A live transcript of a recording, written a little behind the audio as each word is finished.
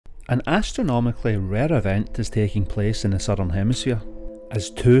An astronomically rare event is taking place in the southern hemisphere, as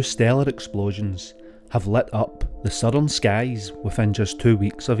two stellar explosions have lit up the southern skies within just 2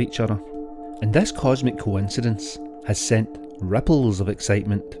 weeks of each other. And this cosmic coincidence has sent ripples of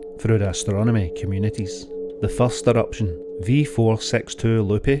excitement through the astronomy communities. The first eruption, V462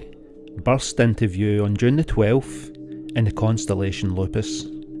 Lupi, burst into view on June the 12th in the constellation Lupus.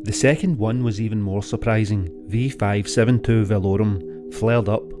 The second one was even more surprising. V572 Velorum flared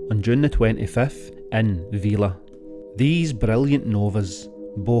up on June the 25th in Vela. These brilliant novas,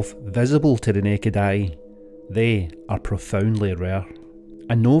 both visible to the naked eye, they are profoundly rare.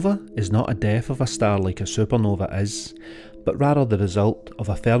 A nova is not a death of a star like a supernova is, but rather the result of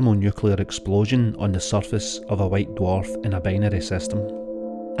a thermonuclear explosion on the surface of a white dwarf in a binary system.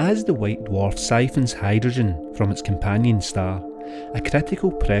 As the white dwarf siphons hydrogen from its companion star, a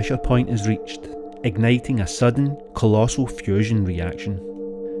critical pressure point is reached, igniting a sudden, colossal fusion reaction.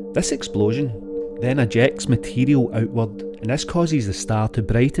 This explosion then ejects material outward, and this causes the star to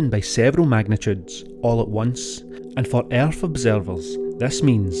brighten by several magnitudes all at once. And for Earth observers, this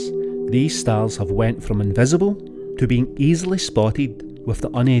means these stars have went from invisible to being easily spotted with the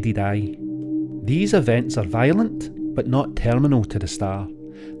unaided eye. These events are violent, but not terminal to the star.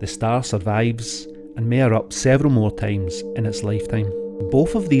 The star survives and may erupt several more times in its lifetime.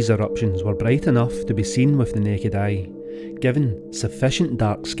 Both of these eruptions were bright enough to be seen with the naked eye. Given sufficient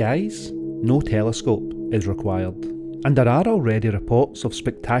dark skies, no telescope is required. And there are already reports of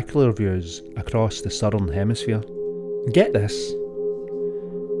spectacular views across the southern hemisphere. Get this.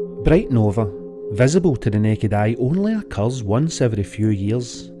 Bright nova, visible to the naked eye, only occurs once every few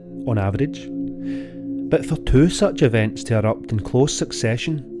years, on average. But for two such events to erupt in close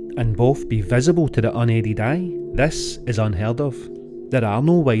succession, and both be visible to the unaided eye, this is unheard of. There are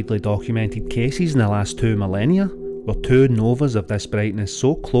no widely documented cases in the last 2 millennia where two novas of this brightness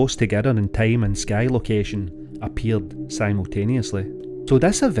so close together in time and sky location appeared simultaneously. So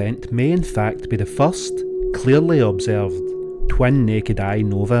this event may in fact be the first clearly observed twin naked eye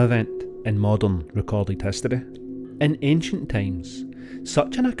nova event in modern recorded history. In ancient times,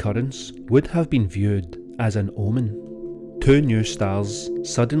 such an occurrence would have been viewed as an omen. Two new stars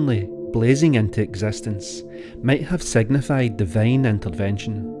suddenly blazing into existence might have signified divine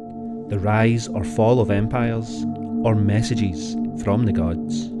intervention, the rise or fall of empires, or messages from the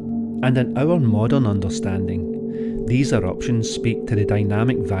gods. And in our modern understanding, these eruptions speak to the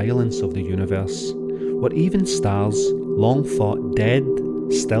dynamic violence of the universe, where even stars long thought dead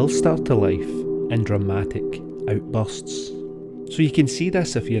still start to life in dramatic outbursts. So you can see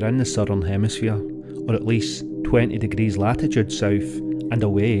this if you're in the southern hemisphere, or at least 20 degrees latitude south and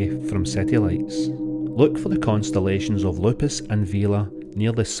away from city lights. Look for the constellations of Lupus and Vela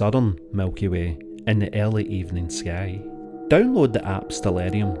near the southern Milky Way in the early evening sky. Download the app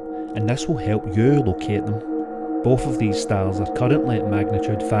Stellarium, and this will help you locate them. Both of these stars are currently at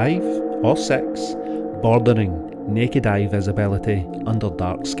magnitude 5 or 6, bordering naked eye visibility under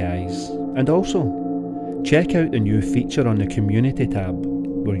dark skies. And also, check out the new feature on the community tab,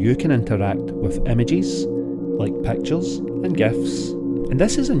 where you can interact with images, like pictures and GIFs. And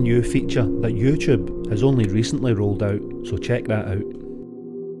this is a new feature that YouTube has only recently rolled out, so check that out.